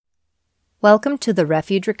Welcome to the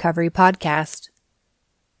Refuge Recovery Podcast.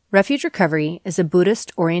 Refuge Recovery is a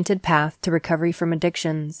Buddhist-oriented path to recovery from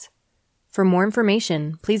addictions. For more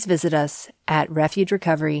information, please visit us at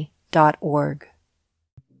refugerecovery.org.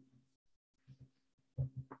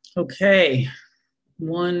 Okay,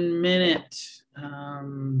 1 minute.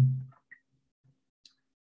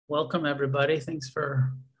 Welcome, everybody. Thanks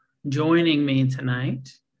for joining me tonight.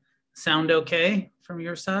 Sound okay from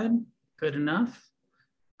your side? Good enough?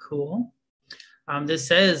 Cool. This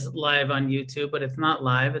says live on YouTube, but it's not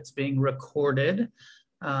live. It's being recorded.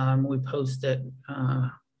 We post it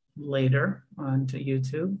later onto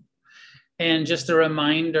YouTube. And just a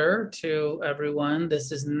reminder to everyone,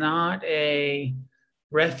 this is not a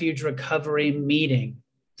Refuge Recovery meeting.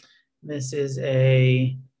 This is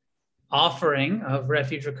a offering of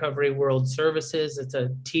Refuge Recovery World Services. It's a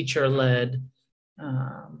teacher-led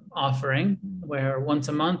offering where once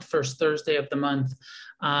a month, first Thursday of the month,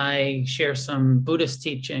 I share some Buddhist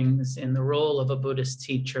teachings in the role of a Buddhist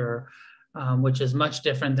teacher, which is much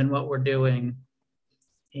different than what we're doing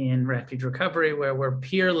in Refuge Recovery, where we're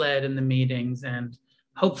peer-led in the meetings, and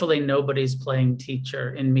hopefully nobody's playing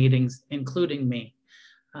teacher in meetings, including me.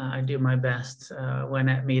 I do my best when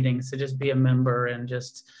at meetings to just be a member and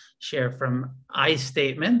just share from I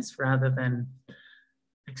statements rather than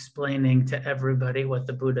explaining to everybody what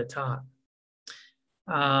the Buddha taught.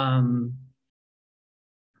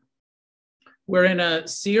 We're in a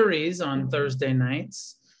series on Thursday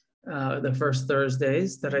nights, the first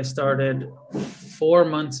Thursdays that I started 4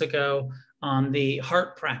 months ago on the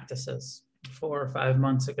heart practices, 4 or 5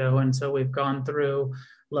 months ago. And so we've gone through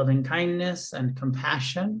loving kindness and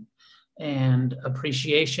compassion and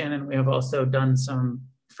appreciation. And we have also done some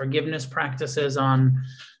forgiveness practices on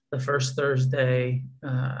the first Thursday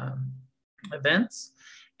events.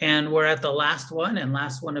 And we're at the last one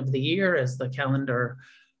of the year as the calendar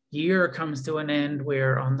year comes to an end.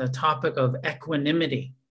 We're on the topic of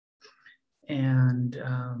equanimity. And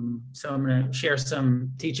so I'm going to share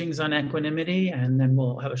some teachings on equanimity, and then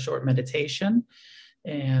we'll have a short meditation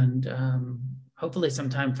and hopefully some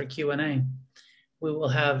time for Q&A. We will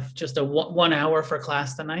have just a 1 hour for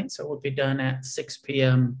class tonight, so we'll be done at 6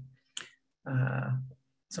 p.m.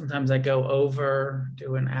 Sometimes I go over,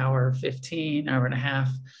 do an hour 15, hour and a half,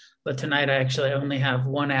 but tonight I actually only have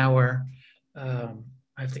 1 hour. I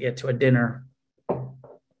have to get to a dinner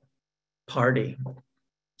party,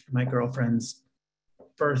 my girlfriend's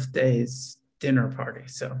birthday's dinner party.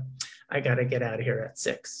 So I got to get out of here at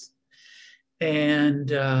 6.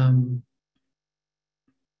 And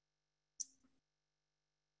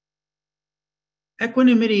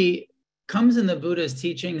equanimity comes in the Buddha's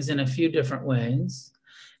teachings in a few different ways.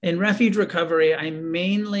 In Refuge Recovery, I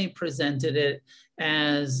mainly presented it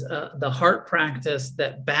as the heart practice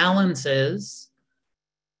that balances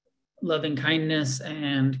loving kindness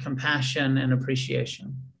and compassion and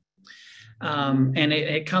appreciation. And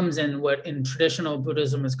it comes in what in traditional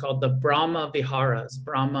Buddhism is called the Brahma Viharas.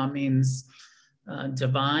 Brahma means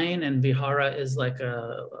divine, and Vihara is like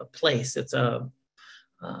a place. It's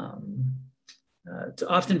it's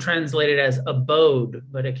often translated as abode,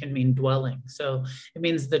 but it can mean dwelling. So it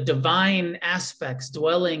means the divine aspects,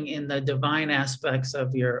 dwelling in the divine aspects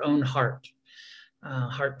of your own heart.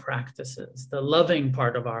 Heart practices, the loving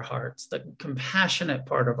part of our hearts, the compassionate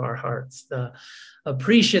part of our hearts, the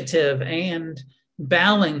appreciative, and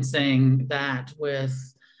balancing that with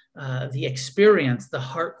the experience, the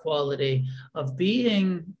heart quality of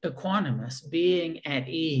being equanimous, being at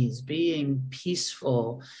ease, being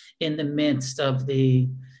peaceful in the midst of the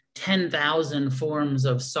 10,000 forms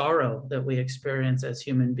of sorrow that we experience as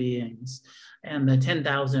human beings, and the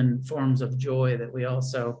 10,000 forms of joy that we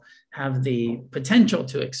also have the potential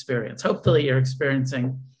to experience. Hopefully you're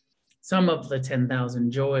experiencing some of the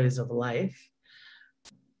 10,000 joys of life.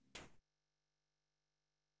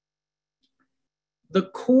 The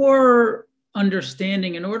core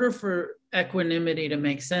understanding, in order for equanimity to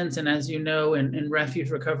make sense, and as you know, in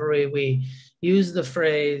Refuge Recovery, we use the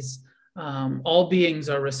phrase, all beings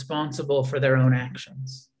are responsible for their own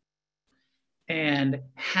actions. And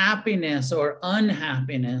happiness or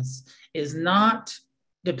unhappiness is not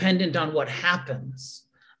dependent on what happens,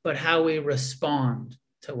 but how we respond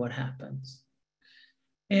to what happens.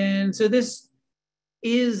 And so this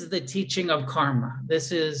is the teaching of karma.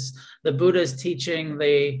 This is the Buddha's teaching.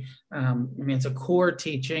 It's a core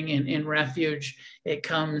teaching in Refuge. It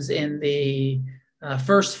comes in the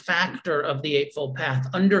first factor of the Eightfold Path,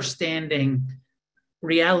 understanding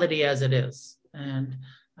reality as it is. And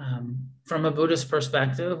from a Buddhist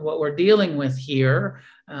perspective, what we're dealing with here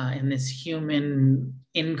in this human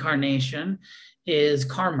incarnation is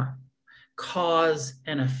karma, cause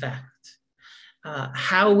and effect.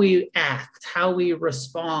 how we act, how we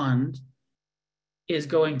respond is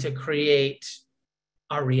going to create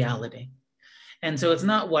our reality. And so it's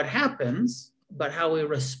not what happens, but how we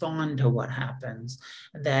respond to what happens.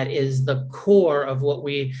 That is the core of what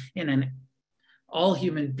we, all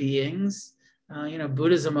human beings,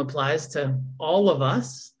 Buddhism applies to all of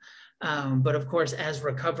us. But of course, as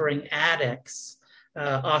recovering addicts,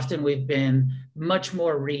 often we've been much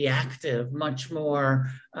more reactive, much more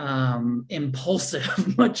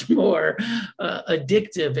impulsive, much more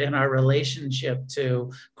addictive in our relationship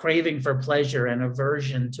to craving for pleasure and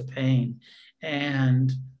aversion to pain.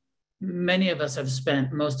 And many of us have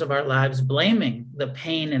spent most of our lives blaming the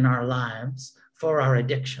pain in our lives for our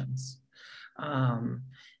addictions,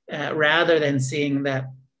 rather than seeing that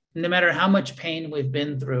no matter how much pain we've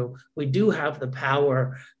been through, we do have the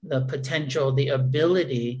power, the potential, the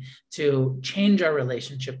ability to change our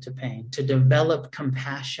relationship to pain, to develop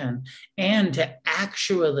compassion, and to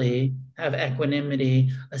actually have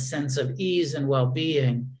equanimity, a sense of ease and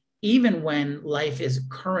well-being, even when life is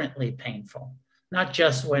currently painful. Not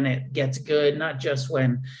just when it gets good, not just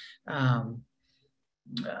when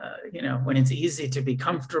when it's easy to be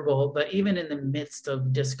comfortable, but even in the midst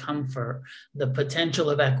of discomfort, the potential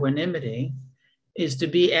of equanimity is to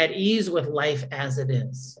be at ease with life as it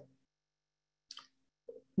is.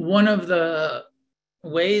 One of the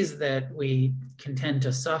ways that we can tend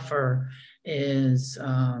to suffer is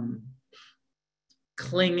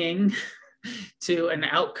clinging to an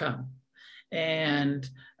outcome. And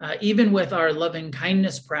even with our loving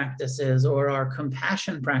kindness practices or our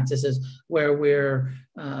compassion practices, where we're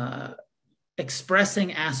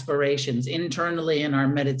expressing aspirations internally in our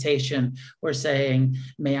meditation, we're saying,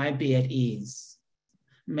 may I be at ease.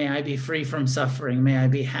 May I be free from suffering. May I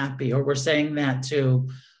be happy. Or we're saying that to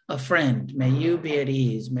a friend. May you be at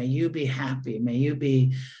ease. May you be happy. May you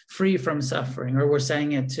be free from suffering. Or we're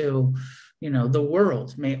saying it to, the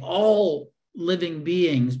world. May all living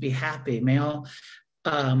beings be happy. May all,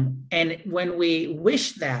 and when we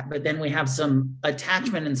wish that, but then we have some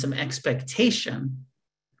attachment and some expectation,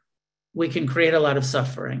 we can create a lot of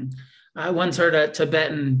suffering. I once heard a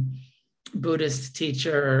Tibetan Buddhist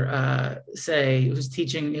teacher say, he was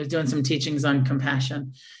doing some teachings on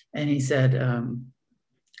compassion. And he said,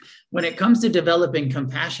 when it comes to developing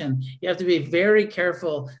compassion, you have to be very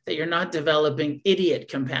careful that you're not developing idiot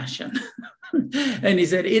compassion. And he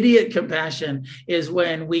said, idiot compassion is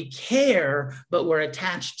when we care, but we're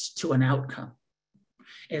attached to an outcome.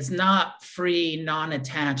 It's not free,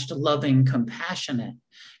 non-attached, loving, compassionate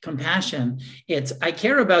compassion. It's, I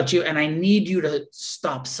care about you and I need you to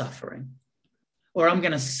stop suffering. Or I'm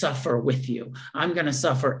going to suffer with you. I'm going to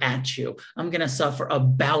suffer at you. I'm going to suffer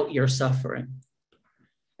about your suffering.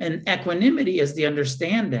 And equanimity is the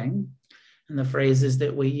understanding, and the phrases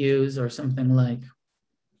that we use are something like,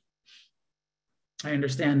 I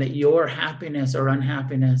understand that your happiness or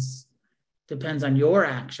unhappiness depends on your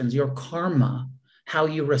actions, your karma, how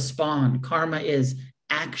you respond. Karma is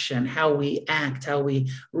action, how we act, how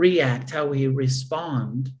we react, how we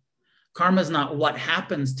respond. Karma is not what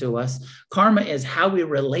happens to us. Karma is how we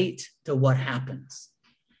relate to what happens.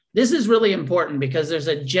 This is really important because there's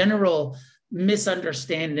a general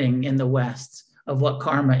misunderstanding in the West of what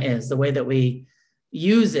karma is. The way that we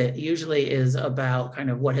use it usually is about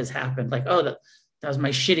kind of what has happened. Like, oh, that was my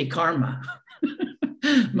shitty karma.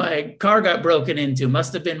 My car got broken into,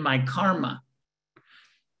 must have been my karma.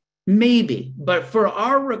 Maybe, but for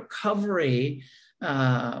our recovery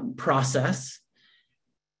process,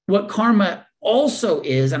 what karma also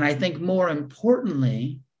is, and I think more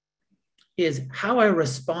importantly, is how I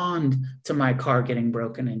respond to my car getting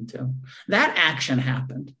broken into. That action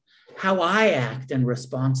happened. How I act in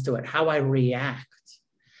response to it, how I react.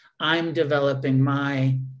 I'm developing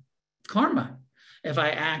my karma. If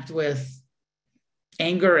I act with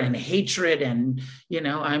anger and hatred and,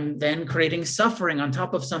 I'm then creating suffering on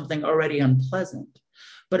top of something already unpleasant.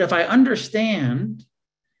 But if I understand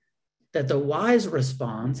that the wise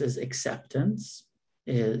response is acceptance,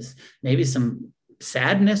 is maybe some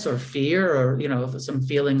sadness or fear or, some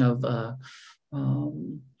feeling of,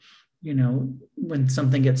 when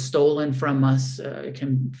something gets stolen from us, it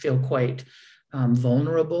can feel quite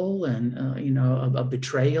vulnerable and, a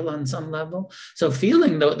betrayal on some level. So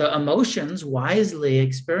feeling the emotions, wisely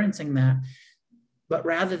experiencing that, but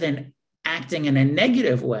rather than acting in a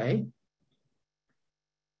negative way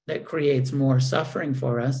that creates more suffering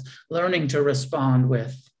for us, learning to respond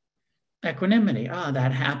with equanimity.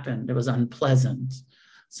 That happened. It was unpleasant.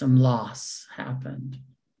 Some loss happened.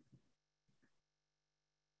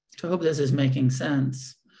 So I hope this is making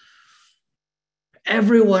sense.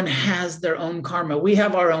 everyone has their own karma. We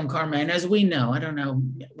have our own karma. And as we know, I don't know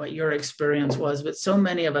what your experience was, but so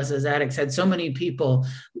many of us as addicts had so many people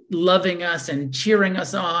loving us and cheering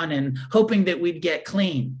us on and hoping that we'd get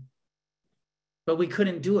clean. But we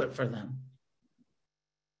couldn't do it for them.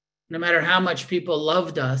 No matter how much people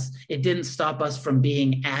loved us, it didn't stop us from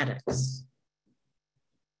being addicts.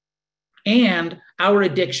 And our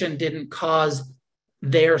addiction didn't cause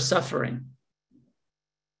their suffering.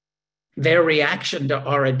 Their reaction to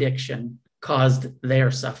our addiction caused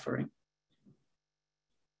their suffering.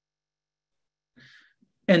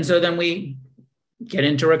 And so then we get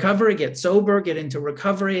into recovery, get sober, get into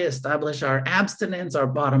recovery, establish our abstinence, our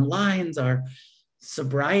bottom lines, our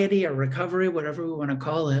sobriety, our recovery, whatever we want to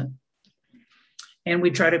call it. And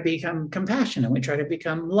we try to become compassionate. We try to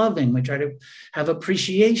become loving. We try to have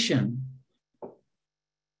appreciation.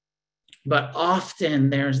 But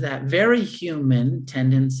often there's that very human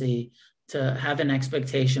tendency to have an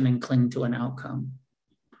expectation and cling to an outcome.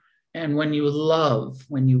 And when you love,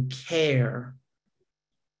 when you care,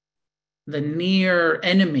 the near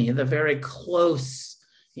enemy, the very close,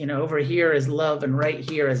 over here is love and right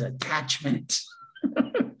here is attachment,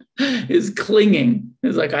 is clinging.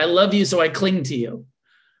 It's like, I love you, so I cling to you,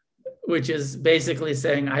 which is basically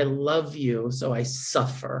saying, I love you, so I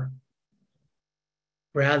suffer.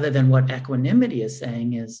 Rather than what equanimity is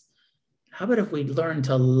saying is, how about if we learn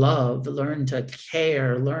to love, learn to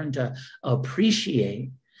care, learn to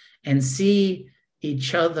appreciate, and see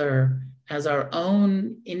each other as our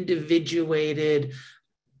own individuated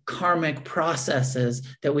karmic processes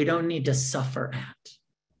that we don't need to suffer at.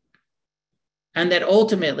 And that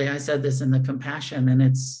ultimately, I said this in the compassion, and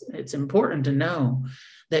it's important to know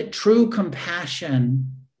that true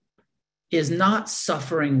compassion is not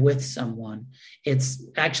suffering with someone. It's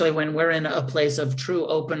actually when we're in a place of true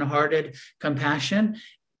open-hearted compassion,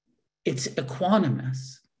 it's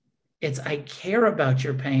equanimous. It's, I care about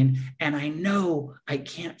your pain and I know I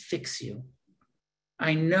can't fix you.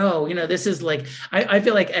 I know, this is like, I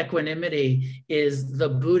feel like equanimity is the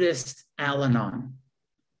Buddhist Al-Anon,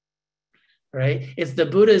 right? It's the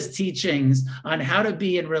Buddha's teachings on how to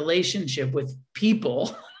be in relationship with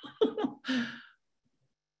people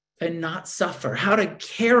and not suffer, how to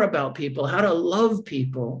care about people, how to love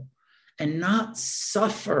people, and not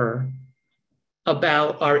suffer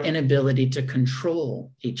about our inability to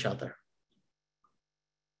control each other.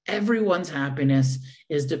 Everyone's happiness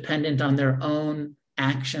is dependent on their own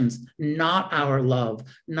actions, not our love,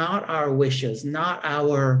 not our wishes, not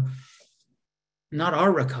our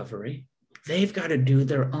recovery. They've got to do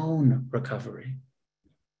their own recovery.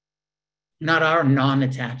 Not our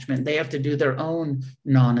non-attachment. They have to do their own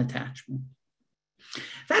non-attachment.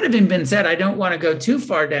 That having been said, I don't want to go too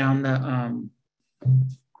far down the,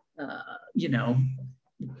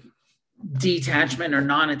 detachment or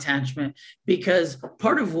non-attachment, because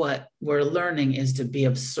part of what we're learning is to be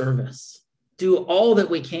of service. Do all that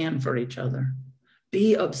we can for each other.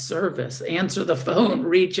 Be of service. Answer the phone,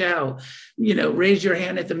 reach out, raise your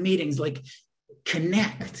hand at the meetings, like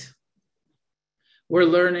connect. We're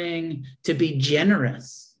learning to be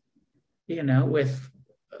generous, with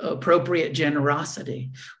appropriate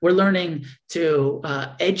generosity. We're learning to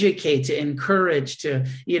educate, to encourage, to,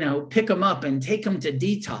 pick them up and take them to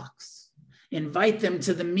detox, invite them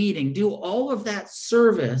to the meeting, do all of that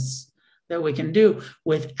service that we can do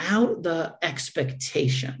without the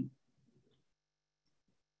expectation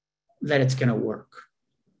that it's going to work.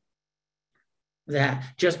 That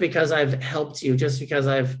just because I've helped you, just because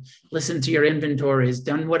I've listened to your inventories,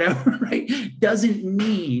 done whatever, right, doesn't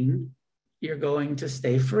mean you're going to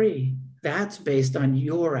stay free. That's based on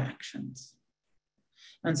your actions.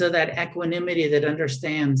 And so that equanimity that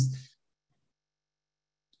understands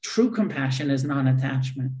true compassion is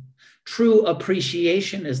non-attachment. True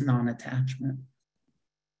appreciation is non-attachment.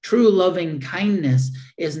 True loving kindness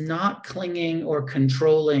is not clinging or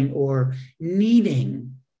controlling or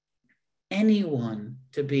needing anyone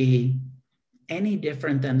to be any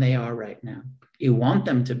different than they are right now. You want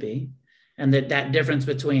them to be. And that difference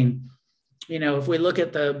between, if we look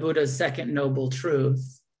at the Buddha's second noble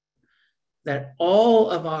truth, that all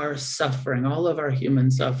of our suffering, all of our human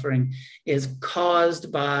suffering is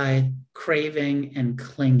caused by craving and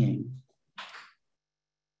clinging.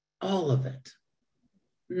 All of it.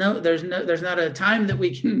 There's not a time that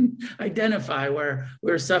we can identify where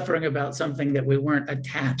we're suffering about something that we weren't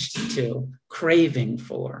attached to, craving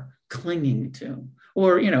for, clinging to,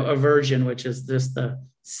 or, aversion, which is just the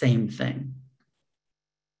same thing.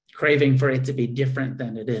 Craving for it to be different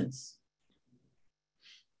than it is.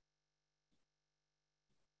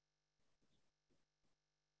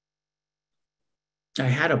 I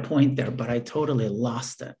had a point there, but I totally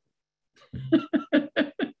lost it.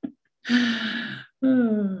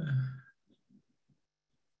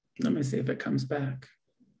 Let me see if it comes back.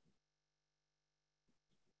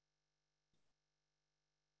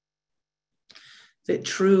 Is it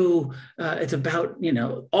true? It's about,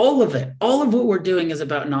 all of it. All of what we're doing is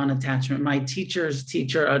about non-attachment. My teacher's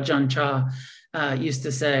teacher, Ajahn Chah, used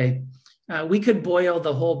to say, we could boil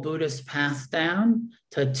the whole Buddhist path down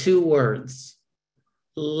to 2 words: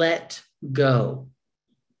 let go.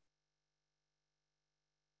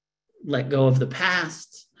 Let go of the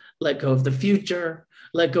past, let go of the future,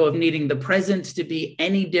 let go of needing the present to be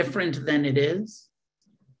any different than it is,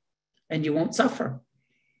 and you won't suffer.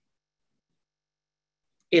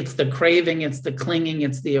 It's the craving, it's the clinging,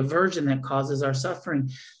 it's the aversion that causes our suffering.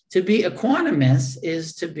 To be equanimous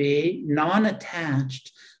is to be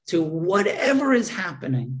non-attached to whatever is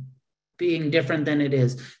happening, being different than it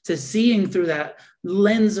is, to seeing through that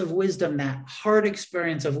lens of wisdom, that hard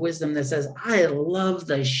experience of wisdom that says, I love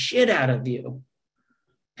the shit out of you,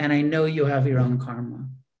 and I know you have your own karma.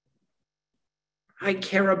 I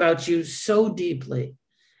care about you so deeply,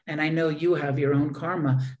 and I know you have your own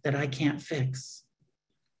karma that I can't fix.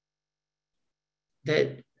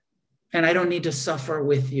 And I don't need to suffer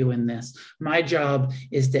with you in this. My job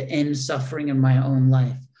is to end suffering in my own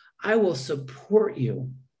life. I will support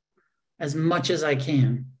you as much as I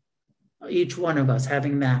can. Each one of us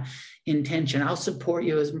having that intention. I'll support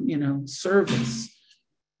you as, service,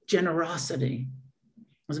 generosity,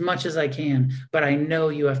 as much as I can, but I know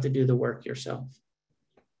you have to do the work yourself.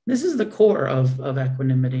 This is the core of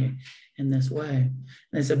equanimity in this way,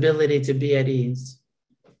 this ability to be at ease,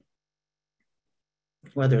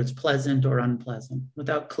 whether it's pleasant or unpleasant,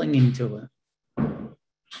 without clinging to it.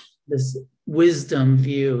 This wisdom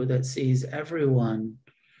view that sees everyone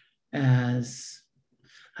as,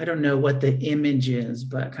 I don't know what the image is,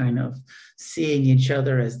 but kind of seeing each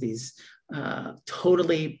other as these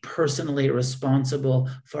totally personally responsible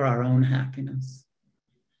for our own happiness.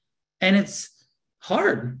 And it's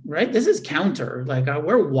hard, right? This is counter. Like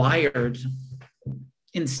we're wired,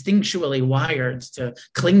 instinctually wired to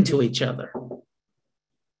cling to each other.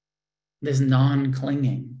 This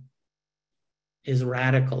non-clinging is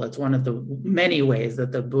radical. It's one of the many ways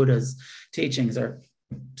that the Buddha's teachings are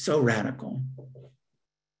so radical.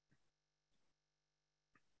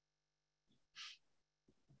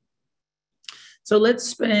 So let's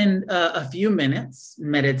spend a few minutes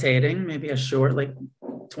meditating, maybe a short,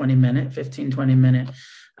 15, 20 minute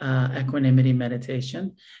equanimity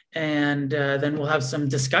meditation. And then we'll have some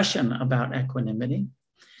discussion about equanimity.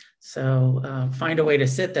 So find a way to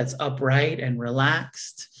sit that's upright and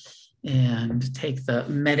relaxed, and take the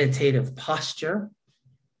meditative posture.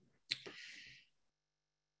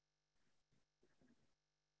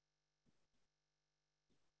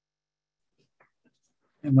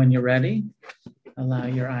 And when you're ready, allow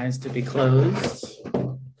your eyes to be closed.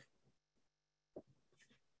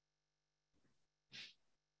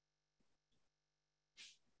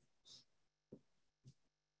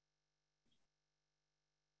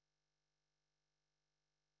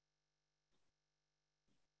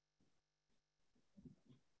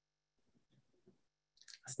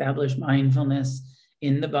 Establish mindfulness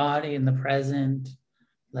in the body, in the present,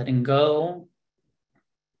 letting go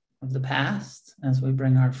of the past as we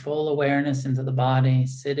bring our full awareness into the body,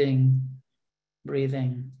 sitting,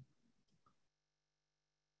 breathing.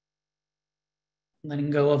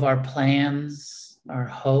 Letting go of our plans, our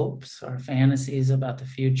hopes, our fantasies about the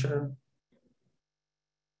future,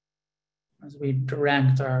 as we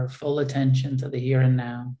direct our full attention to the here and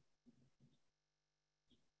now.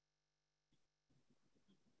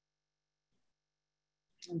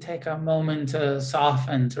 And take a moment to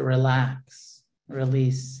soften, to relax,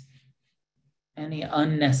 release any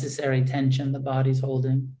unnecessary tension the body's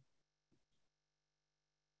holding.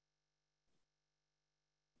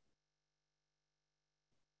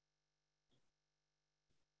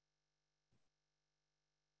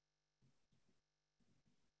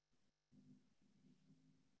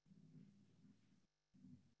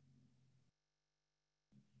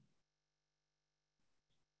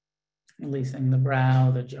 Releasing the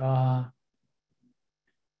brow, the jaw,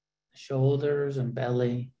 the shoulders and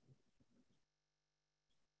belly.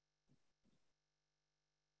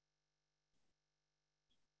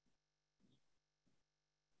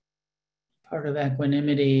 Part of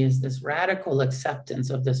equanimity is this radical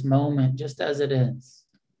acceptance of this moment just as it is,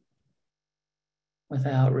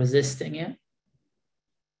 without resisting it.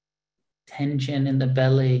 Tension in the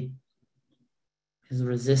belly is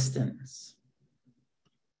resistance.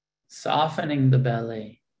 Softening the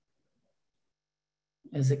belly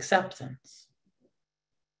is acceptance.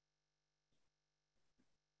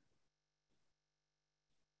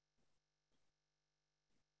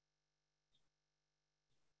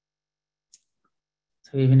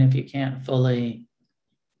 So even if you can't fully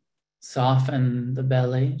soften the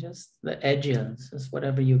belly, just the edges, just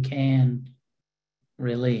whatever you can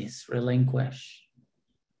release, relinquish,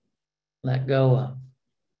 let go of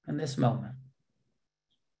in this moment.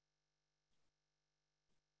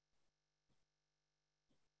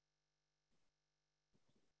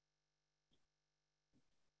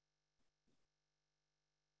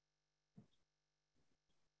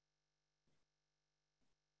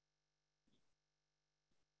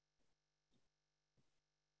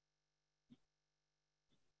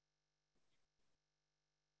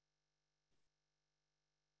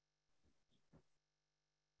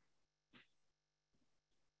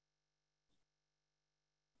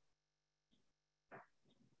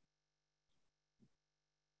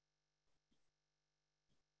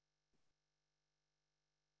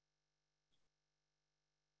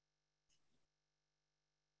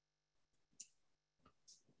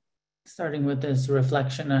 Starting with this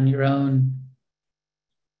reflection on your own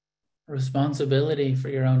responsibility for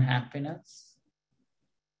your own happiness.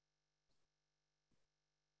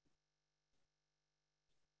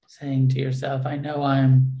 Saying to yourself, I know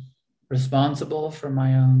I'm responsible for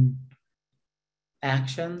my own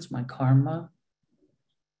actions, my karma.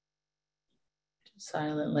 Just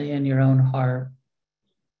silently in your own heart,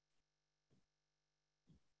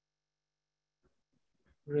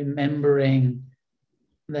 remembering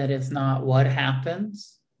that it's not what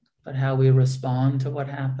happens, but how we respond to what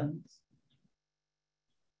happens.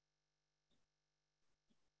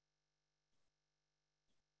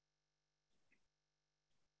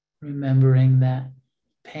 Remembering that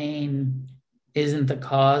pain isn't the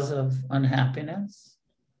cause of unhappiness.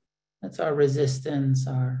 That's our resistance,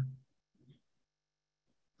 our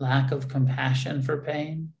lack of compassion for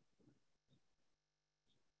pain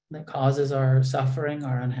that causes our suffering,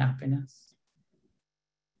 our unhappiness.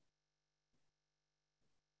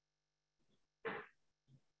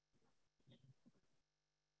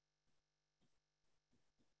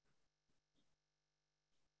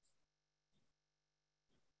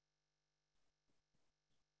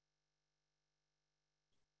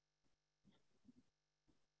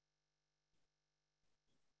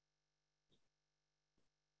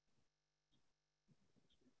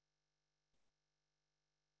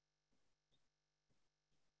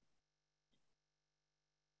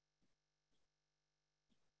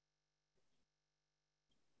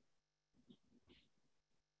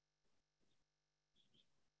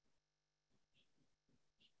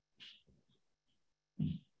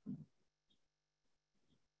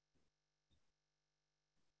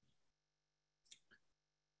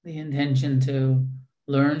 The intention to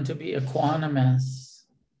learn to be equanimous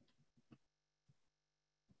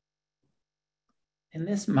in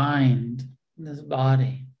this mind, in this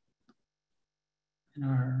body, in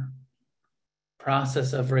our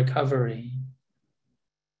process of recovery.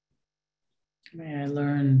 May I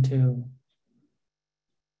learn to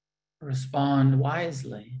respond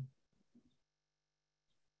wisely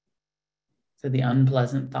to the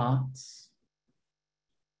unpleasant thoughts,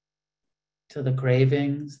 to the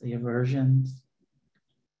cravings, the aversions.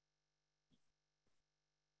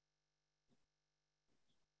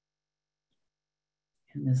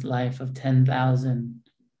 In this life of 10,000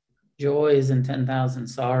 joys and 10,000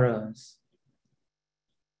 sorrows,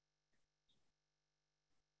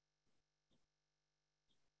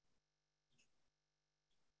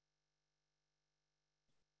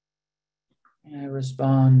 may I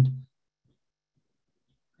respond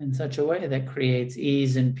in such a way that creates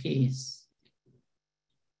ease and peace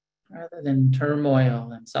rather than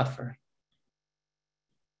turmoil and suffering.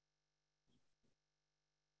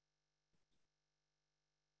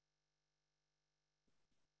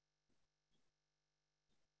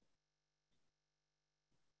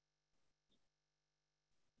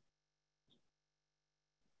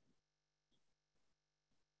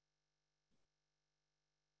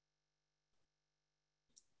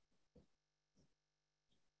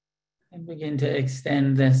 And begin to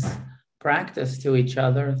extend this practice to each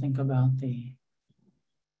other. Think about the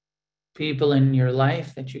people in your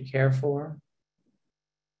life that you care for,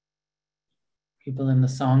 people in the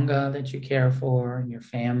Sangha that you care for, in your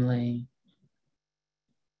family,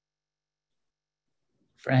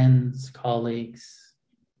 friends, colleagues.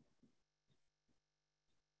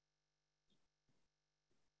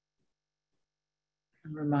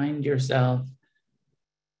 And remind yourself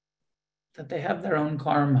that they have their own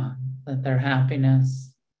karma, that their happiness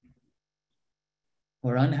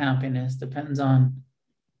or unhappiness depends on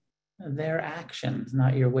their actions,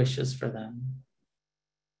 not your wishes for them.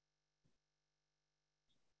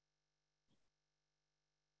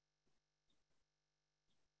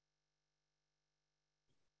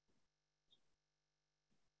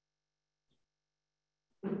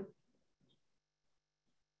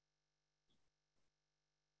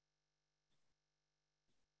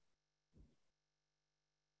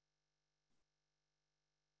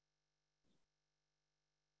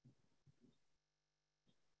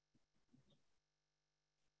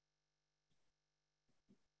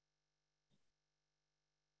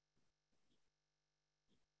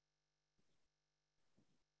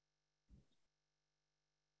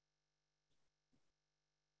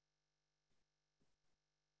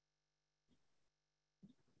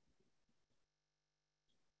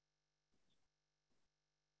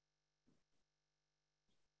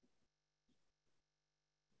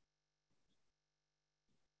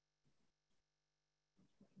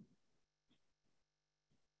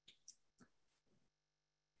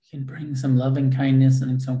 can bring some loving kindness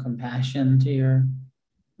and some compassion to your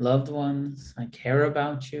loved ones. I care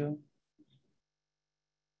about you.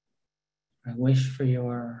 I wish for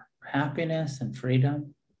your happiness and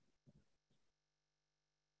freedom.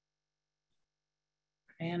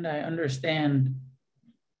 And I understand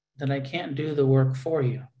that I can't do the work for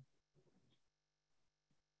you.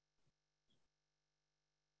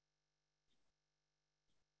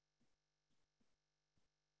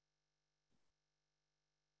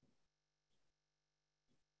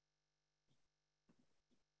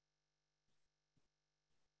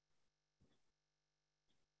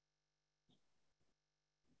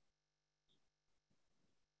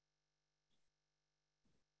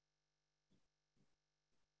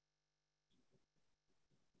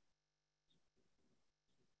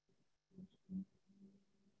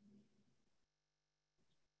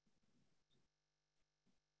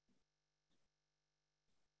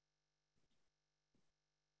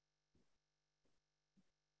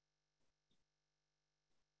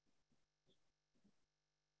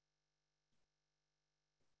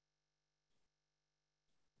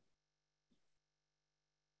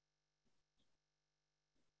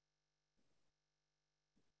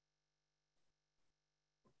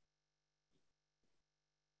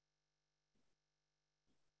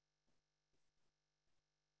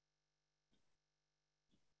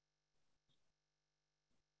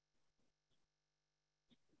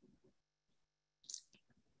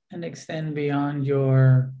 And extend beyond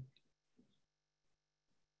your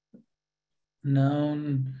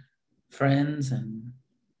known friends and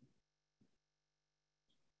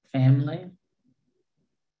family.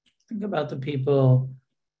 Think about the people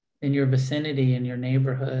in your vicinity, in your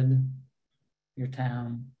neighborhood, your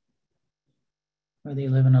town, whether you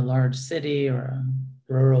live in a large city or a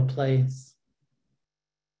rural place.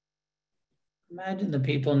 Imagine the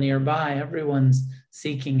people nearby, everyone's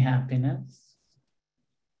seeking happiness.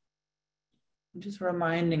 Just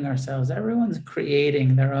reminding ourselves, everyone's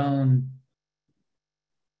creating their own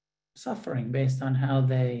suffering based on how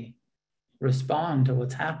they respond to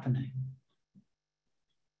what's happening.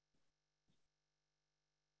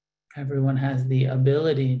 Everyone has the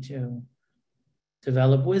ability to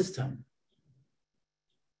develop wisdom.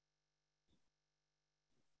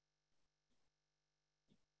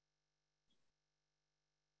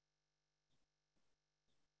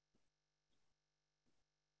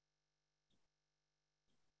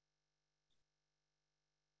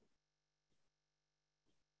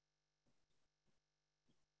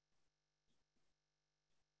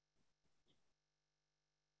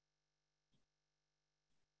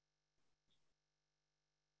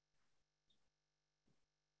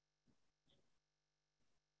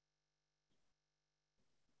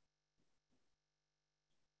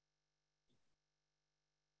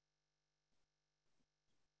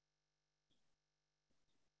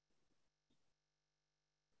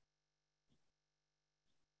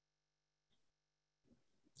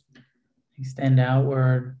 Extend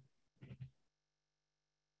outward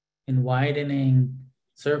in widening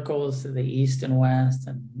circles to the east and west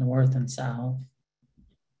and north and south.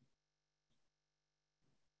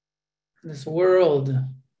 This world,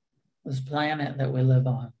 this planet that we live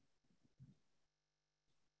on,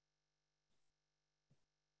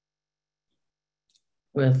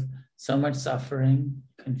 with so much suffering,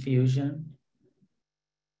 confusion,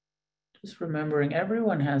 just remembering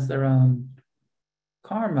everyone has their own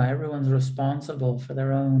karma, everyone's responsible for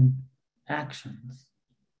their own actions.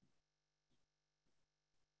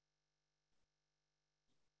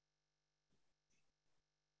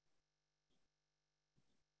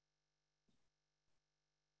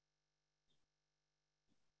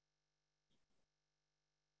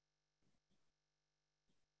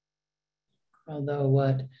 Although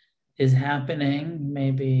what is happening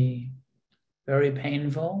may be very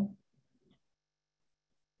painful,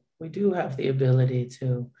 we do have the ability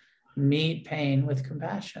to meet pain with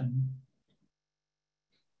compassion,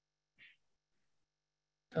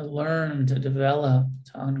 to learn, to develop,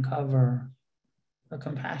 to uncover a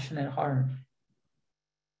compassionate heart.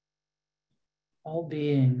 All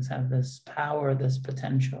beings have this power, this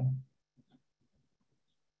potential.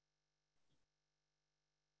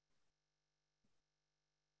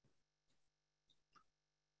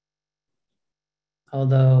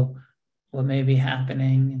 Although what may be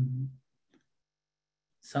happening in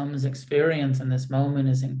some's experience in this moment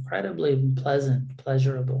is incredibly pleasant,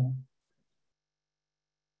 pleasurable.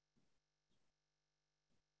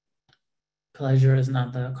 Pleasure is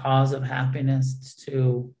not the cause of happiness. It's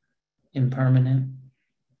too impermanent.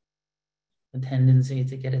 The tendency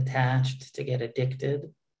to get attached, to get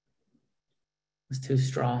addicted is too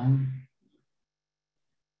strong.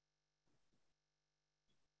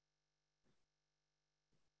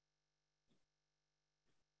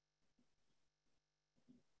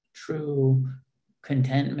 true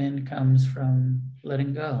contentment comes from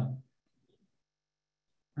letting go,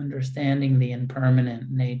 understanding the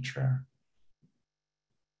impermanent nature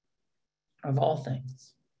of all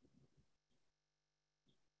things.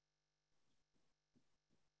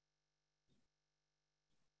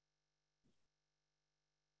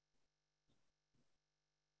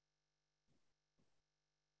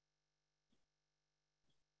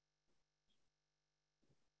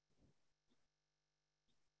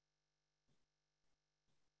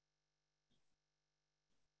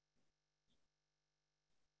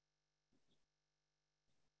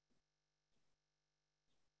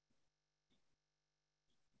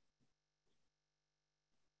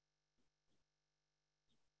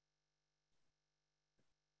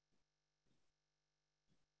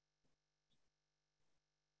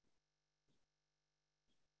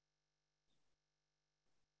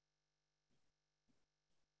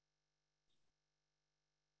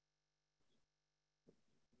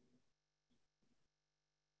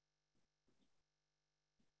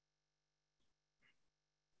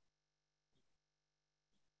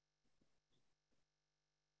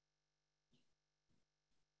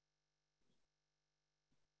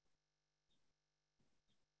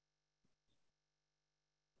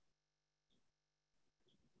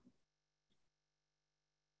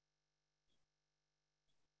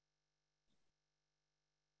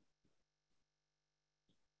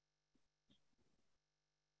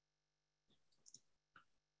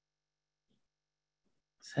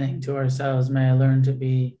 Saying to ourselves, may I learn to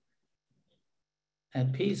be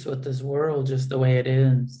at peace with this world just the way it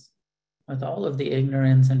is, with all of the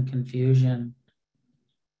ignorance and confusion,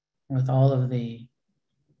 with all of the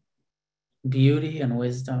beauty and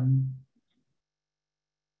wisdom.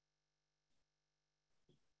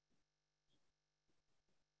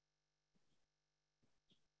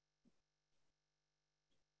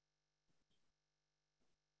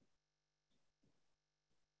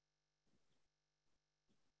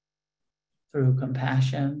 Through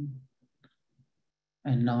compassion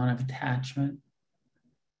and non-attachment,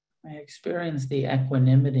 I experience the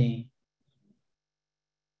equanimity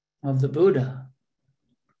of the Buddha,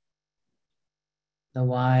 the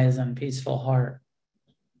wise and peaceful heart.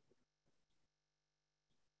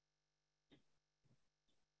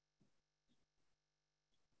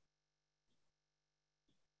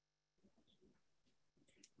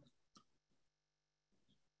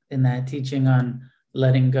 In that teaching on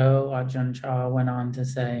letting go, Ajahn Chah went on to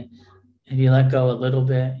say, if you let go a little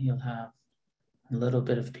bit, you'll have a little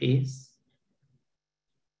bit of peace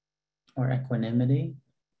or equanimity.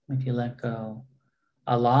 If you let go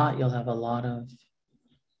a lot, you'll have a lot of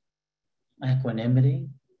equanimity.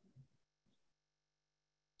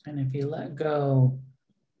 And if you let go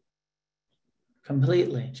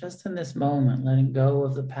completely, just in this moment, letting go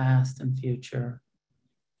of the past and future,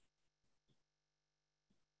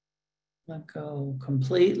 let go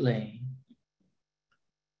completely,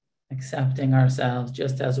 accepting ourselves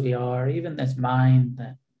just as we are, even this mind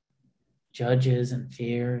that judges and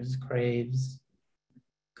fears, craves,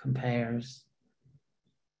 compares.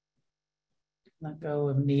 Let go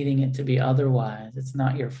of needing it to be otherwise. It's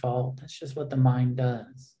not your fault. That's just what the mind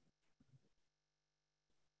does.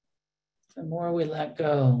 The more we let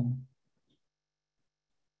go,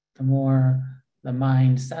 the more the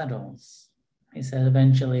mind settles. He said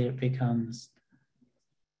eventually it becomes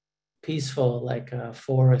peaceful like a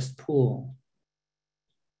forest pool.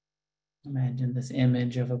 Imagine this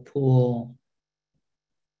image of a pool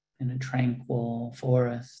in a tranquil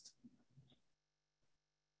forest.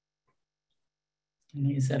 And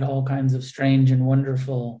he said all kinds of strange and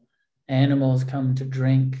wonderful animals come to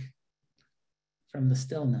drink from the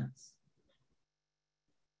stillness.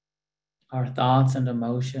 Our thoughts and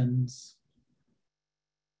emotions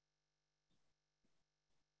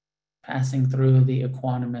passing through the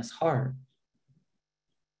equanimous heart,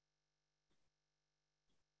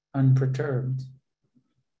 unperturbed.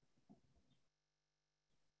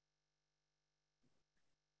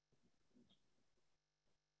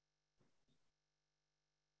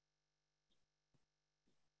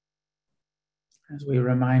 As we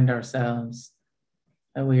remind ourselves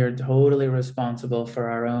that we are totally responsible for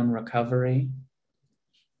our own recovery,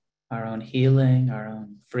 our own healing, our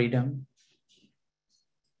own freedom.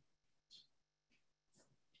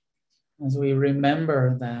 As we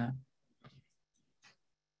remember that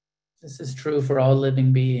this is true for all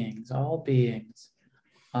living beings. All beings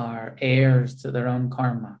are heirs to their own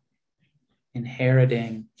karma,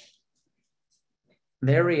 inheriting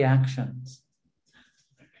their reactions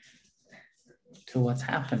to what's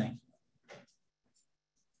happening.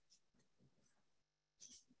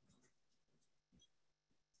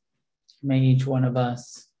 May each one of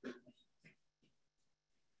us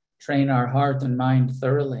train our heart and mind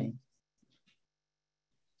thoroughly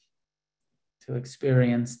to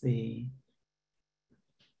experience the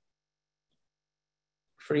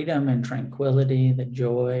freedom and tranquility, the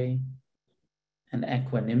joy and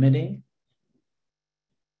equanimity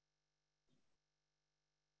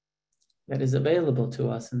that is available to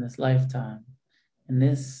us in this lifetime, in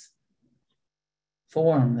this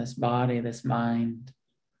form, this body, this mind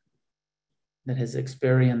that has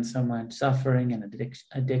experienced so much suffering and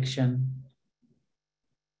addiction.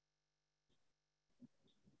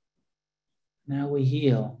 Now we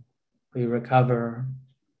heal, we recover,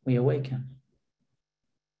 we awaken.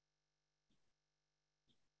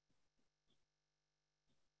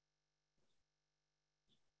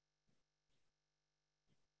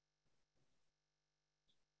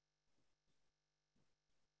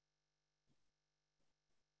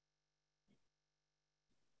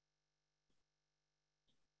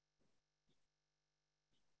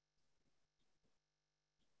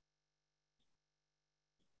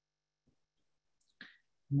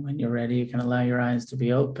 When you're ready, you can allow your eyes to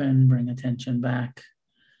be open, bring attention back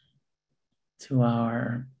to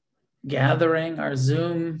our gathering, our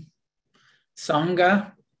Zoom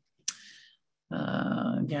Sangha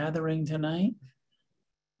gathering tonight.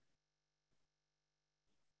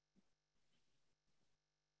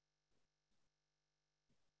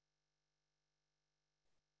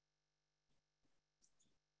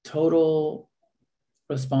 Total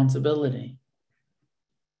responsibility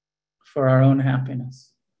for our own happiness.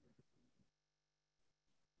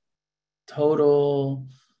 Total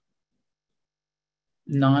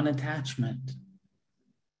non-attachment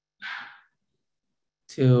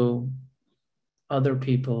to other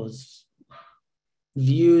people's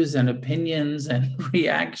views and opinions and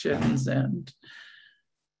reactions, and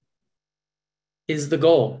is the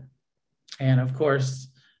goal. And of course,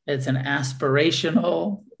 it's an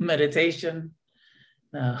aspirational meditation.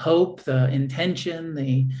 The hope, the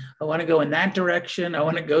intention, I want to go in that direction. I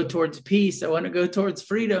want to go towards peace. I want to go towards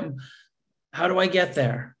freedom. How do I get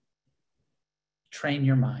there? Train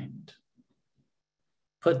your mind.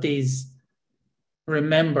 Put these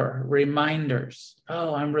reminders.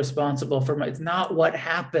 Oh, I'm responsible for it's not what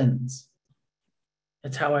happens.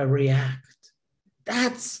 It's how I react.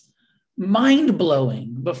 That's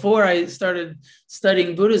mind-blowing. Before I started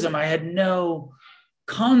studying Buddhism, I had no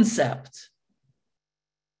concept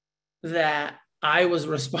that I was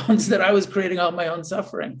responsible, that I was creating all my own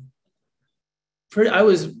suffering. I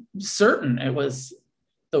was certain it was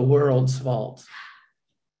the world's fault.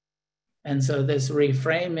 And so this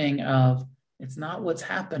reframing of it's not what's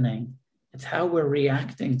happening, it's how we're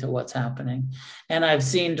reacting to what's happening. And I've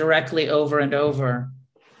seen directly over and over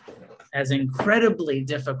as incredibly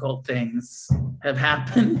difficult things have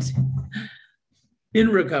happened in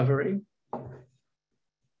recovery,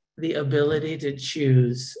 the ability to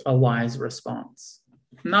choose a wise response.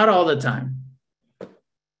 Not all the time,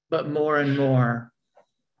 but more and more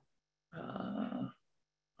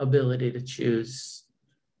ability to choose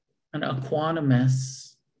an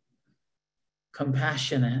equanimous,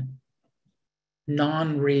 compassionate,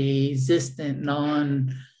 non-resistant,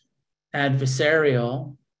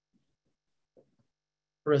 non-adversarial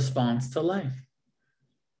response to life.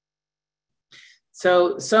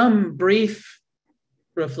 So some brief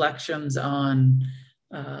reflections on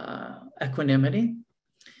equanimity.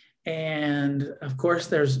 And of course,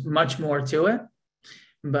 there's much more to it,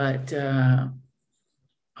 but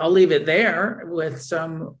I'll leave it there with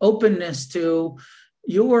some openness to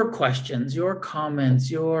your questions, your comments,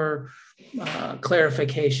 your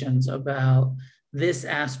clarifications about this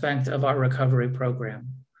aspect of our recovery program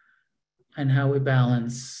and how we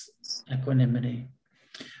balance equanimity.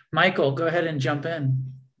 Michael, go ahead and jump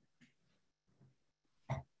in.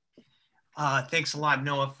 Thanks a lot,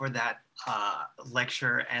 Noah, for that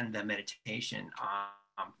lecture and the meditation.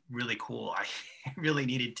 Really cool. I really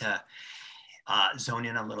needed to zone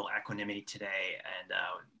in a little equanimity today, and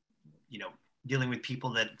dealing with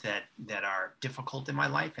people that are difficult in my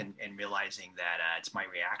life, and realizing that it's my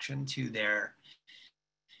reaction to their.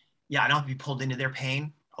 I don't have to be pulled into their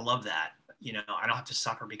pain. I love that. I don't have to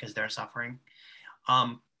suffer because they're suffering.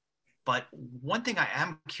 But one thing I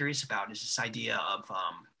am curious about is this idea of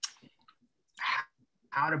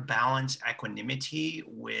how to balance equanimity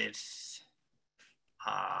with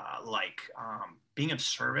being of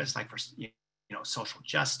service, like for social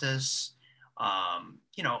justice. I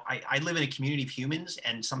live in a community of humans,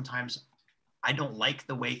 and sometimes I don't like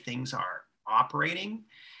the way things are operating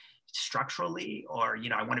structurally, or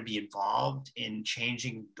I want to be involved in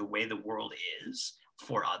changing the way the world is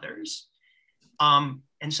for others.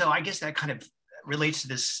 And so I guess that kind of relates to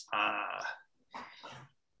this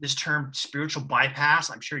this term spiritual bypass.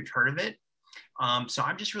 I'm sure you've heard of it. So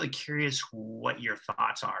I'm just really curious what your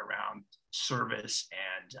thoughts are around service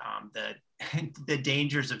and the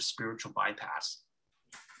dangers of spiritual bypass.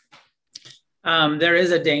 There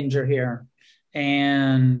is a danger here.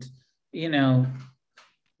 And, you know,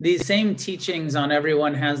 these same teachings on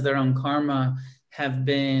everyone has their own karma have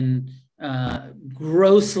been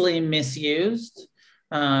grossly misused.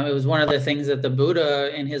 It was one of the things that the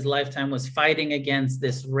Buddha in his lifetime was fighting against,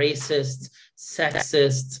 this racist,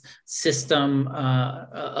 sexist system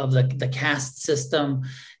of the caste system.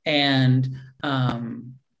 And,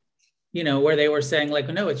 you know, where they were saying like,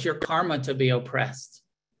 no, it's your karma to be oppressed.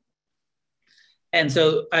 And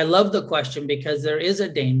so I love the question because there is a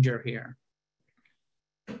danger here.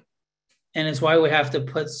 And it's why we have to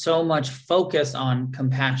put so much focus on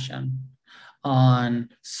compassion, on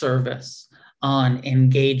service, on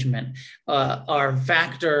engagement, our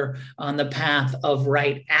factor on the path of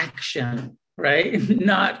right action, right?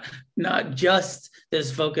 Not just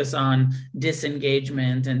this focus on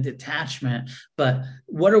disengagement and detachment, but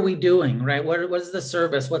what are we doing, right? What is the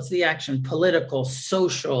service? What's the action? Political,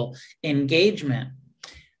 social engagement.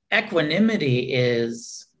 Equanimity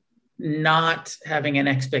is not having an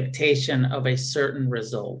expectation of a certain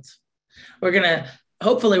result.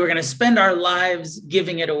 Hopefully we're going to spend our lives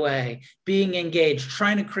giving it away, being engaged,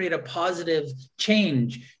 trying to create a positive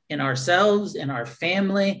change in ourselves, in our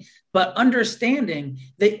family, but understanding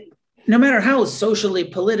that no matter how socially,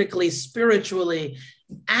 politically, spiritually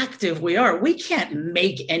active we are, we can't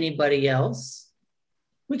make anybody else.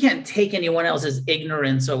 We can't take anyone else's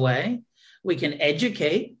ignorance away. We can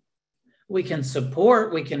educate, we can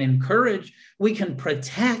support, we can encourage, we can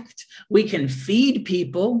protect, we can feed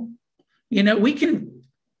people. You know,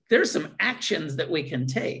 there's some actions that we can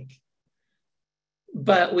take,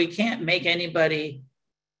 but we can't make anybody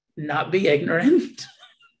not be ignorant.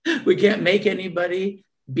 We can't make anybody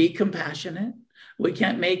be compassionate. We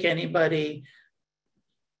can't make anybody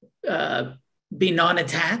be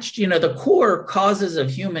non-attached. You know, the core causes of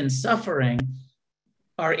human suffering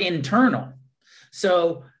are internal.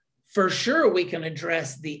 So for sure, we can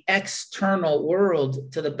address the external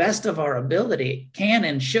world to the best of our ability, can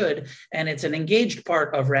and should, and it's an engaged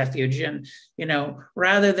part of Refuge. And, you know,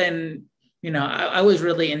 rather than, you know, I was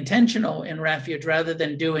really intentional in Refuge, rather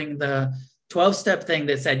than doing the 12-step thing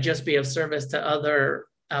that said just be of service to other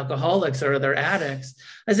alcoholics or other addicts.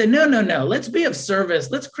 I said, no, let's be of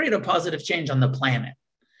service. Let's create a positive change on the planet.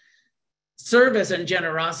 Service and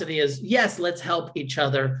generosity is, yes, let's help each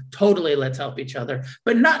other. Totally, let's help each other,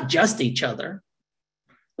 but not just each other.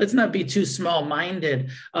 Let's not be too small-minded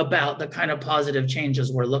about the kind of positive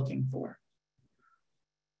changes we're looking for.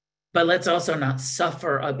 But let's also not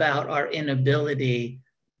suffer about our inability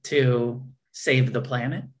to save the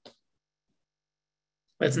planet.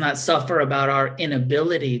 Let's not suffer about our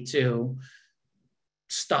inability to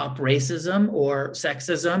stop racism or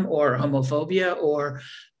sexism or homophobia or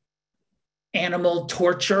animal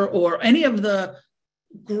torture or any of the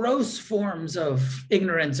gross forms of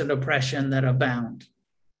ignorance and oppression that abound.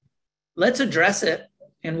 Let's address it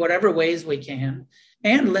in whatever ways we can,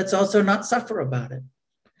 and let's also not suffer about it,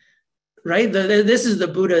 right? This is the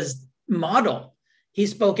Buddha's model. He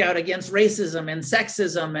spoke out against racism and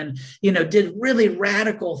sexism and, you know, did really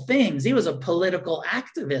radical things. He was a political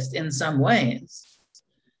activist in some ways.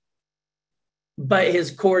 But his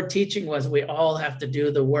core teaching was we all have to do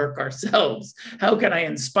the work ourselves. How can I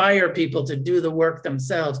inspire people to do the work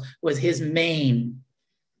themselves was his main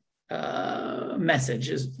message,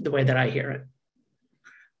 is the way that I hear it.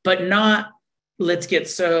 But not let's get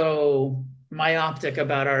so myopic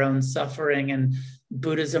about our own suffering and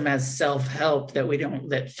Buddhism as self-help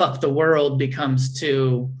that fuck the world becomes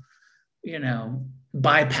too, you know,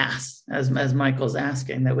 bypass, as Michael's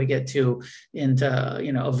asking, that we get too into,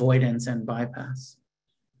 you know, avoidance and bypass.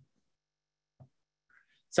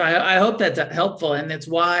 So I hope that's helpful. And it's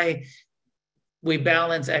why we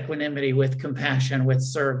balance equanimity with compassion, with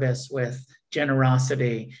service, with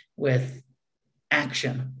generosity, with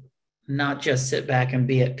action, not just sit back and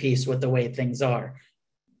be at peace with the way things are.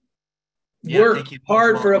 Yeah, work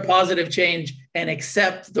hard for a positive change and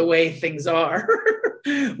accept the way things are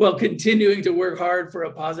while continuing to work hard for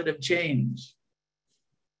a positive change.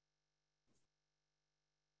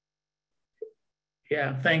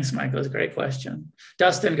 Yeah, thanks, Michael. It's a great question.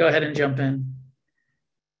 Dustin, go ahead and jump in.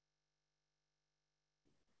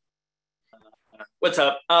 What's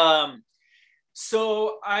up?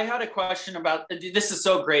 So I had a question about, this is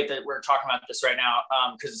so great that we're talking about this right now,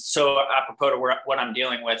 because it's so apropos to what I'm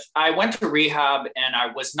dealing with. I went to rehab and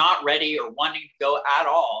I was not ready or wanting to go at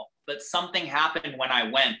all, but something happened when I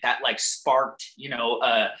went that like sparked,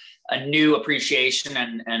 a new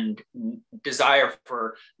appreciation and desire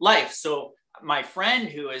for life. So my friend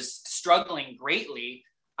who is struggling greatly,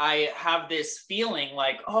 I have this feeling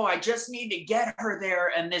like, oh, I just need to get her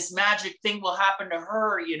there and this magic thing will happen to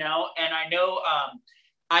her, and I know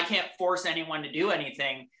I can't force anyone to do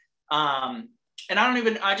anything. And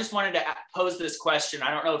I just wanted to pose this question. I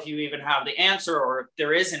don't know if you even have the answer or if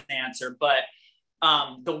there is an answer, but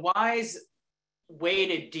the wise way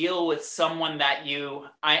to deal with someone that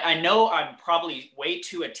I know I'm probably way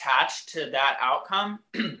too attached to that outcome,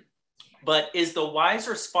 but is the wise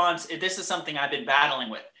response, this is something I've been battling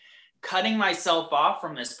with, cutting myself off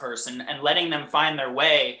from this person and letting them find their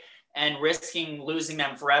way and risking losing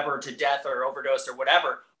them forever to death or overdose or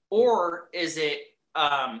whatever? Or is it,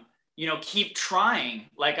 keep trying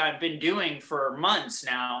like I've been doing for months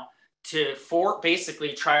now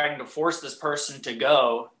basically trying to force this person to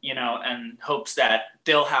go, and hopes that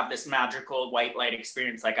they'll have this magical white light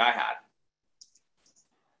experience like I had?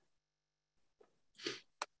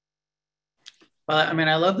 Well, I mean,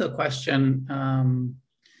 I love the question.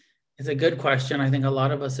 It's a good question. I think a lot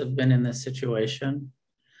of us have been in this situation.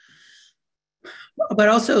 But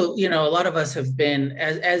also, a lot of us have been,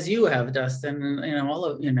 as you have, Dustin,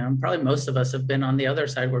 probably most of us have been on the other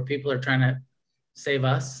side where people are trying to save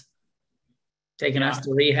us, taking us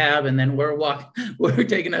to rehab, and then we're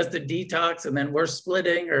taking us to detox, and then we're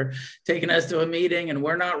splitting, or taking us to a meeting and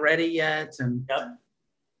we're not ready yet. And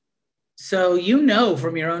so,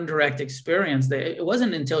 from your own direct experience that it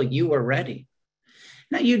wasn't until you were ready.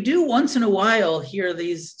 Now, you do once in a while hear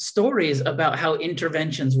these stories about how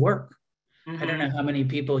interventions work. Mm-hmm. I don't know how many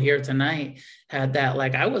people here tonight had that,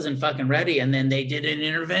 like, I wasn't fucking ready, and then they did an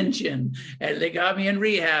intervention and they got me in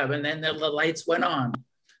rehab, and then the lights went on.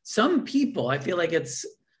 Some people, I feel like it's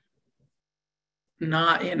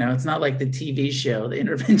not, it's not like the TV show, the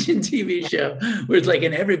intervention TV show, where it's like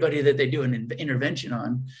in everybody that they do an intervention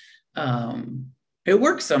on. It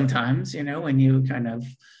works sometimes, when you kind of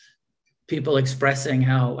people expressing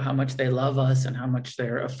how much they love us and how much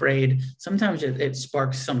they're afraid. Sometimes it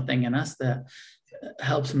sparks something in us that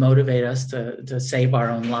helps motivate us to save our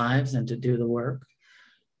own lives and to do the work.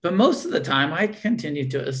 But most of the time, I continue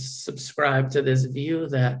to subscribe to this view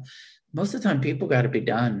that most of the time people got to be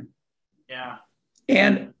done. Yeah.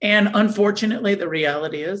 And unfortunately, the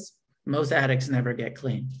reality is most addicts never get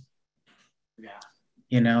clean. Yeah.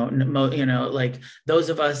 Like those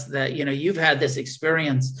of us that, you've had this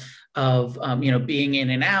experience of, being in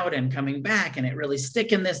and out and coming back, and it really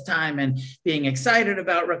sticking this time, and being excited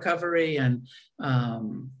about recovery. And,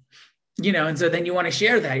 and so then you want to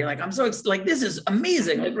share that. You're like, I'm so like, this is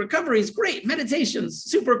amazing. Like, recovery is great. Meditation's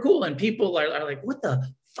super cool. And people are like, what the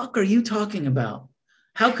fuck are you talking about?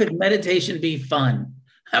 How could meditation be fun?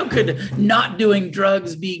 How could not doing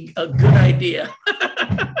drugs be a good idea?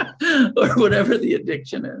 Or whatever the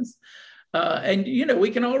addiction is. And,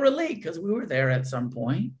 we can all relate because we were there at some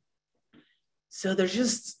point. So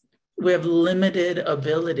we have limited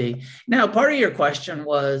ability. Now, part of your question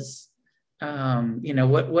was,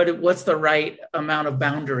 what's the right amount of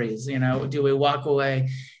boundaries? Do we walk away?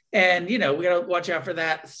 And, we got to watch out for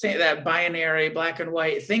that binary black and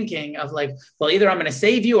white thinking of like, well, either I'm going to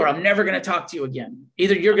save you or I'm never going to talk to you again.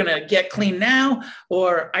 Either you're going to get clean now,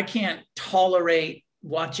 or I can't tolerate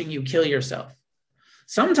watching you kill yourself.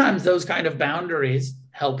 Sometimes those kind of boundaries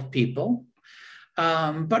help people.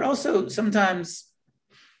 But also sometimes,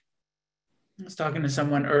 I was talking to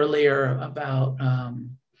someone earlier about,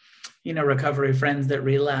 recovery friends that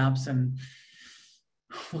relapse, and,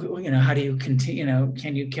 how do you continue,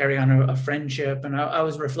 can you carry on a friendship? And I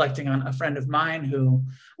was reflecting on a friend of mine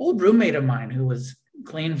old roommate of mine who was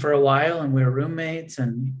clean for a while, and we were roommates,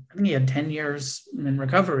 and I think he had 10 years in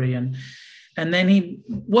recovery, and then he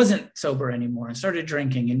wasn't sober anymore and started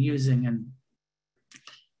drinking and using, and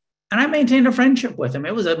I maintained a friendship with him.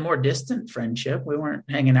 It was a more distant friendship. We weren't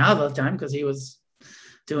hanging out all the time because he was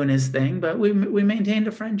doing his thing, but we maintained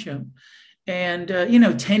a friendship. And,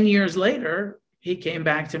 10 years later, he came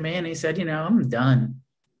back to me and he said, I'm done.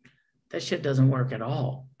 That shit doesn't work at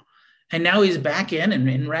all. And now he's back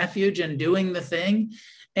in refuge and doing the thing.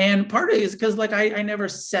 And part of it is because like I never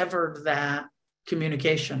severed that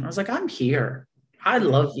communication. I was like, I'm here. I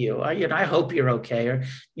love you. I hope you're okay. Or,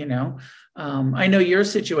 I know your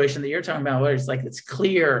situation that you're talking about where it's like, it's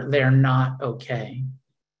clear they're not okay.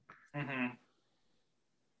 Mm-hmm.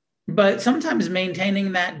 But sometimes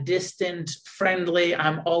maintaining that distant, friendly,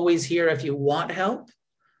 I'm always here if you want help,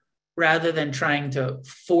 rather than trying to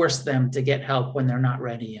force them to get help when they're not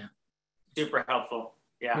ready yet. Super helpful.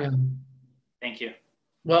 Yeah. Thank you.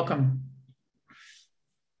 Welcome.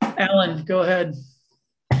 Alan, go ahead.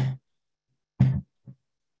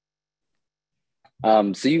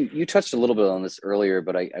 So you touched a little bit on this earlier,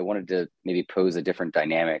 but I wanted to maybe pose a different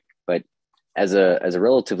dynamic. But as a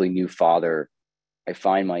relatively new father, I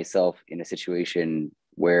find myself in a situation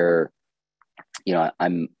where,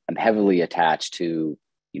 I'm heavily attached to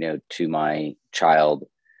my child,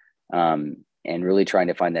 and really trying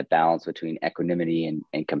to find that balance between equanimity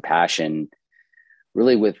and compassion,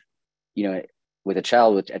 really with a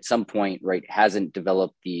child which at some point, right, hasn't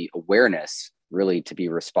developed the awareness really to be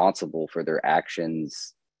responsible for their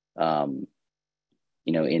actions, in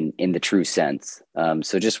the true sense.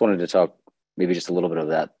 So just wanted to talk maybe just a little bit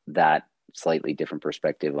of that slightly different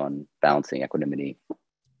perspective on balancing equanimity.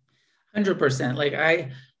 100%. Like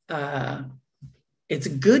it's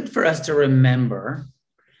good for us to remember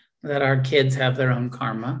that our kids have their own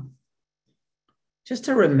karma. Just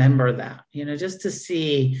to remember that, just to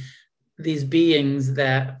see these beings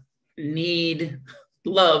that need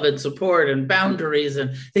love and support and boundaries,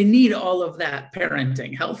 and they need all of that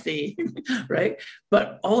parenting, healthy, right?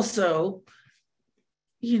 But also,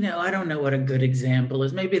 I don't know what a good example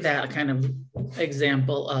is. Maybe that kind of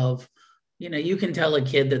example of, you can tell a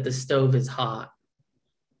kid that the stove is hot,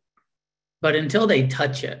 but until they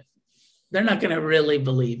touch it, they're not going to really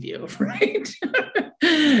believe you, right?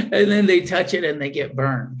 And then they touch it and they get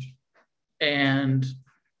burned. And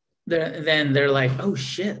then they're like, oh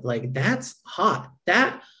shit, like that's hot.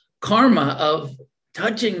 That karma of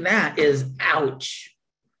touching that is ouch.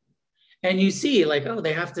 And you see like, oh,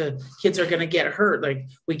 kids are going to get hurt. Like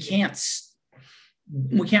we can't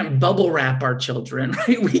bubble wrap our children,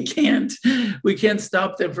 right? We can't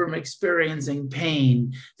stop them from experiencing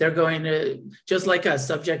pain. They're going to, just like us,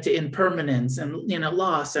 subject to impermanence and,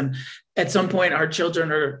 loss. And at some point our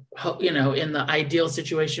children are, in the ideal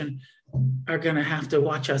situation, are going to have to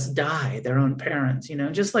watch us die, their own parents,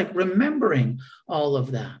 just like remembering all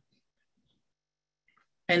of that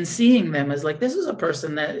and seeing them as like, this is a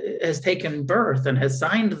person that has taken birth and has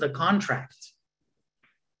signed the contract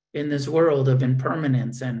in this world of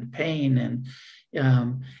impermanence and pain. And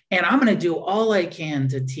I'm going to do all I can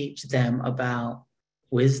to teach them about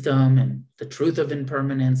wisdom and the truth of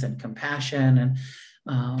impermanence and compassion.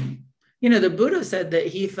 And, the Buddha said that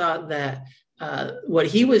he thought that what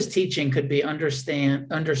he was teaching could be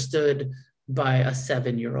understood by a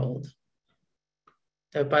 7-year-old.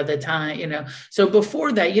 That by the time, so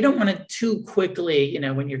before that, you don't want to too quickly,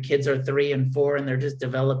 when your kids are 3 and 4 and they're just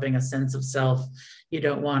developing a sense of self, you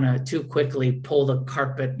don't want to too quickly pull the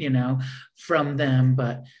carpet, from them.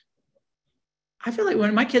 But I feel like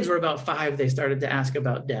when my kids were about 5, they started to ask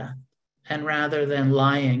about death. And rather than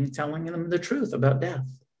lying, telling them the truth about death.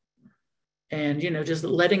 And, just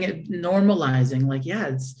letting it, normalizing, like, yeah,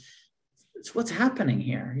 it's what's happening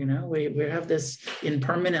here. We have this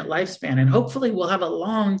impermanent lifespan, and hopefully we'll have a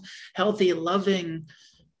long, healthy, loving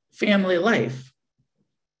family life.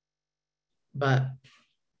 But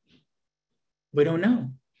we don't know.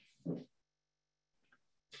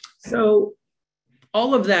 So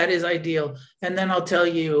all of that is ideal. And then I'll tell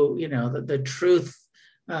you, the truth.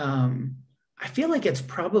 I feel like it's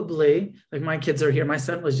probably, like my kids are here. My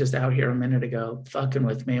son was just out here a minute ago fucking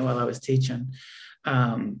with me while I was teaching.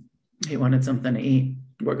 He wanted something to eat.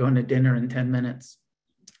 We're going to dinner in 10 minutes.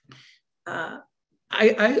 I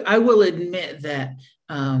will admit that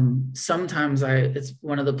sometimes it's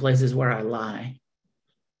one of the places where I lie.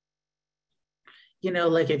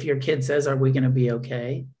 Like if your kid says, are we going to be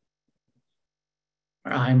okay?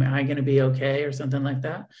 Or am I going to be okay? Or something like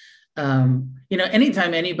that.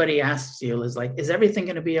 Anytime anybody asks you is like, is everything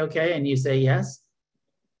going to be okay? And you say, yes,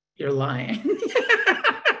 you're lying.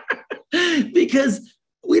 Because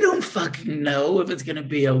we don't fucking know if it's going to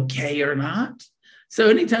be okay or not. So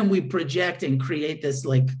anytime we project and create this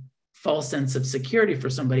like false sense of security for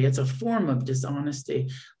somebody, it's a form of dishonesty.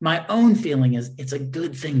 My own feeling is it's a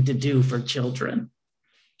good thing to do for children.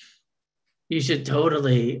 You should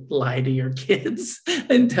totally lie to your kids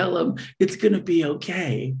and tell them it's going to be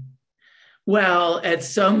okay. Well, at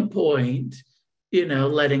some point,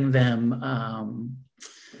 letting them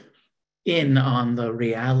in on the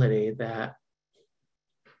reality that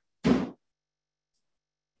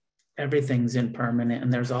everything's impermanent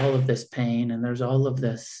and there's all of this pain and there's all of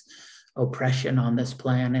this oppression on this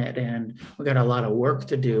planet, and we got a lot of work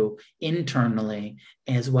to do internally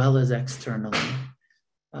as well as externally.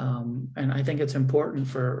 And I think it's important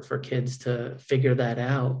for kids to figure that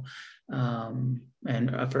out, and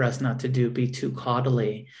for us not to be too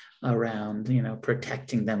coddly around,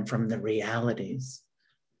 protecting them from the realities.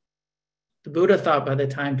 The Buddha thought by the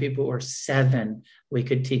time people were 7, we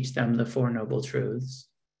could teach them the Four Noble Truths,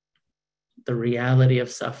 the reality of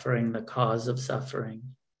suffering, the cause of suffering,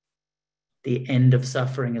 the end of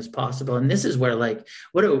suffering is possible. And this is where, like,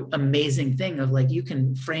 what an amazing thing of, like, you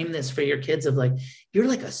can frame this for your kids of, like, you're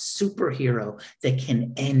like a superhero that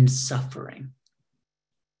can end suffering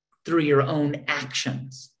through your own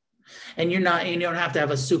actions. And you don't have to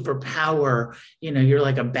have a superpower, you're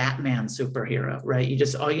like a Batman superhero,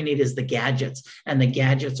 right? All you need is the gadgets, and the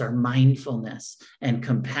gadgets are mindfulness and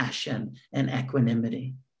compassion and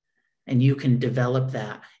equanimity. And you can develop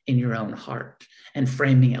that in your own heart, and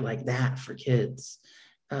framing it like that for kids.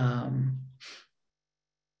 And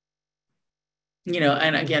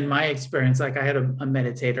again, my experience, like, I had a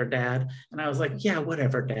meditator dad, and I was like, yeah,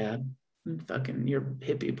 whatever, dad, fucking your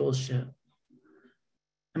hippie bullshit.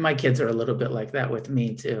 And my kids are a little bit like that with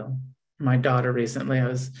me too. My daughter recently, I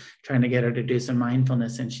was trying to get her to do some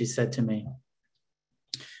mindfulness, and she said to me,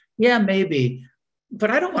 yeah, maybe, but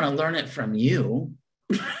I don't want to learn it from you.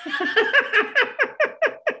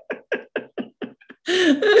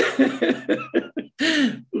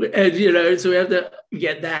 And so we have to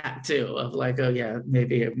get that too, of like, oh yeah,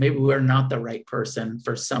 maybe we're not the right person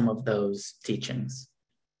for some of those teachings.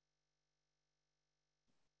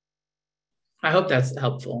 I hope that's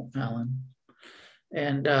helpful, Alan.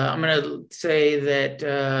 And I'm going to say that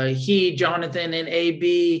Jonathan, and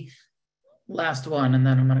AB, last one, and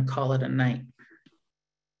then I'm going to call it a night.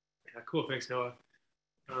 Yeah, cool. Thanks, Noah.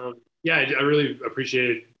 I really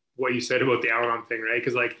appreciated what you said about the Al-Anon thing, right?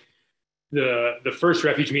 Because, like, the first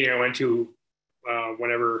refuge meeting I went to,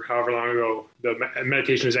 however long ago, the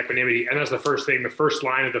meditation was equanimity, and that's the first thing. The first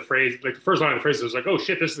line of the phrase was like, "Oh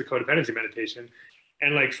shit, this is the codependency meditation."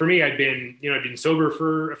 And, like, for me, I'd been sober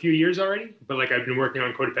for a few years already, but, like, I've been working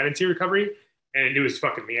on codependency recovery, and it was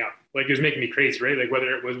fucking me up. Like, it was making me crazy, right? Like, whether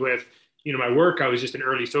it was with, my work, I was just an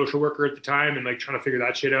early social worker at the time, and, like, trying to figure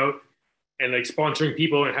that shit out, and, like, sponsoring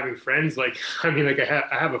people and having friends. Like, I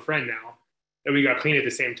have a friend now that we got clean at the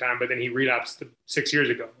same time, but then he relapsed 6 years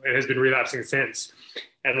ago and has been relapsing since.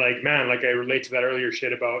 And, like, man, like, I relate to that earlier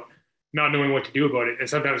shit about not knowing what to do about it. And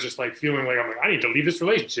sometimes just, like, feeling like, I need to leave this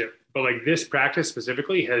relationship. But, like, this practice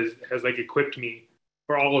specifically has like equipped me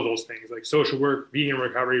for all of those things, like social work, being in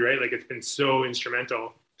recovery, right? Like, it's been so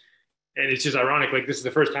instrumental. And it's just ironic. Like, this is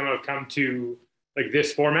the first time I've come to, like,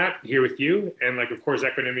 this format here with you. And, like, of course,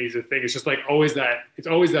 equanimity is a thing. It's just, like, always that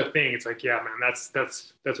thing. It's like, yeah, man,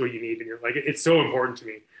 that's what you need. And you're like, it's so important to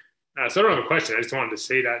me. So I don't have a question. I just wanted to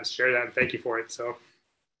say that and share that, and thank you for it. So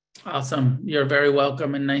awesome. You're very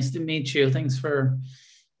welcome, and nice to meet you. Thanks for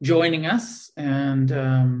joining us. And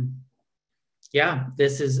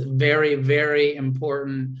this is very, very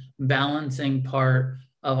important balancing part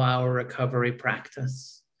of our recovery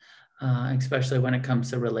practice, especially when it comes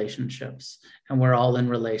to relationships. And we're all in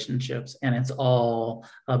relationships, and it's all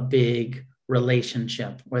a big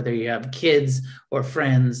relationship, whether you have kids or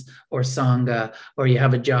friends or Sangha, or you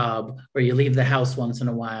have a job, or you leave the house once in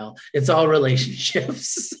a while. It's all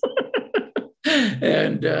relationships.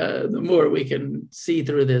 And the more we can see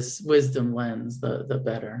through this wisdom lens, the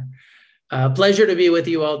better. Pleasure to be with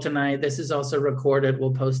you all tonight. This is also recorded.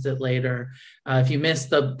 We'll post it later. If you missed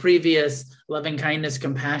the previous loving kindness,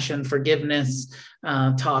 compassion, forgiveness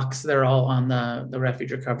talks, they're all on the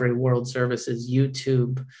Refuge Recovery World Services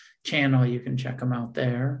YouTube channel. You can check them out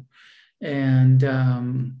there. And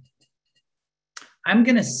I'm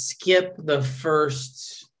going to skip the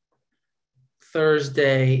first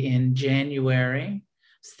Thursday in January. I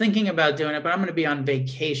was thinking about doing it, but I'm going to be on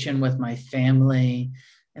vacation with my family.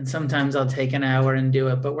 And sometimes I'll take an hour and do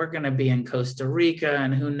it, but we're going to be in Costa Rica,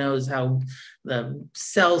 and who knows how the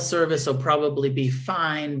cell service will probably be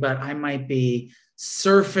fine, but I might be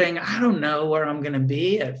surfing. I don't know where I'm going to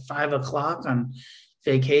be at 5:00 on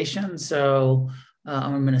vacation. So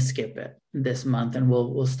I'm going to skip it this month, and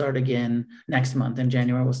we'll start again next month in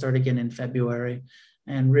January. We'll start again in February,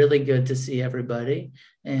 and really good to see everybody,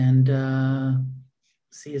 and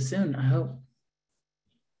see you soon, I hope.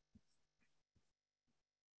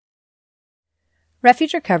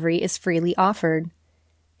 Refuge Recovery is freely offered.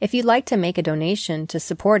 If you'd like to make a donation to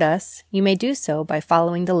support us, you may do so by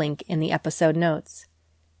following the link in the episode notes.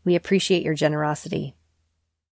 We appreciate your generosity.